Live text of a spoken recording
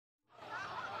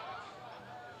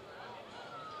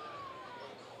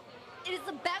It is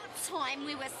about time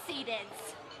we were seated.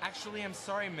 Actually, I'm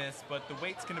sorry, miss, but the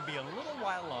wait's gonna be a little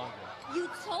while longer. You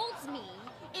told me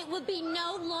it would be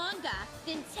no longer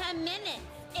than 10 minutes.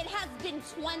 It has been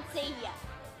 20.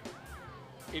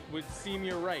 It would seem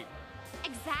you're right.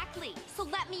 Exactly. So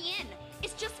let me in.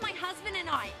 It's just my husband and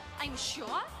I. I'm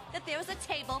sure that there's a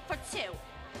table for two.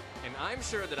 And I'm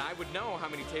sure that I would know how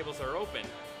many tables are open.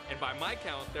 And by my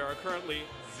count, there are currently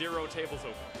 0 tables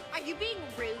open. Are you being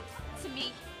rude to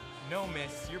me? No,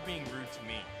 miss, you're being rude to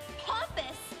me.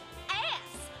 Pompous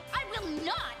ass! I will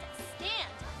not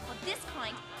stand for this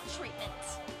kind of treatment.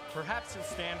 Perhaps you'll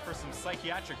stand for some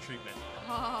psychiatric treatment.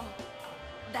 Oh,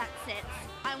 that's it.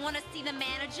 I want to see the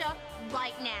manager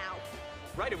right now.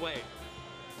 Right away.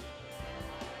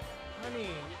 Honey,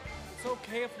 it's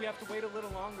okay if we have to wait a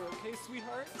little longer, okay,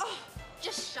 sweetheart? Oh,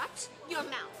 just shut your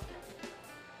mouth.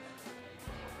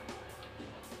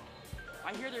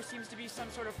 I hear there seems to be some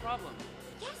sort of problem.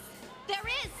 Yes, there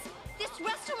is. This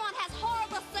restaurant has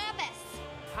horrible service.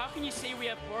 How can you say we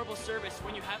have horrible service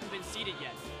when you haven't been seated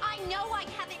yet? I know I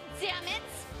haven't, damn it.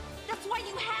 That's why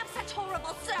you have such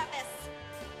horrible service.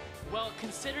 Well,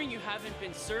 considering you haven't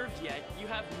been served yet, you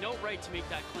have no right to make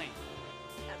that claim.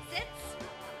 That's it.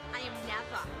 I am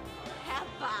never,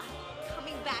 ever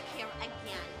coming back here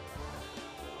again.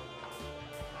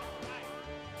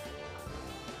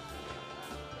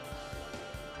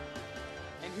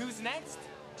 And who's next?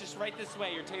 Just right this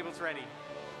way, your table's ready.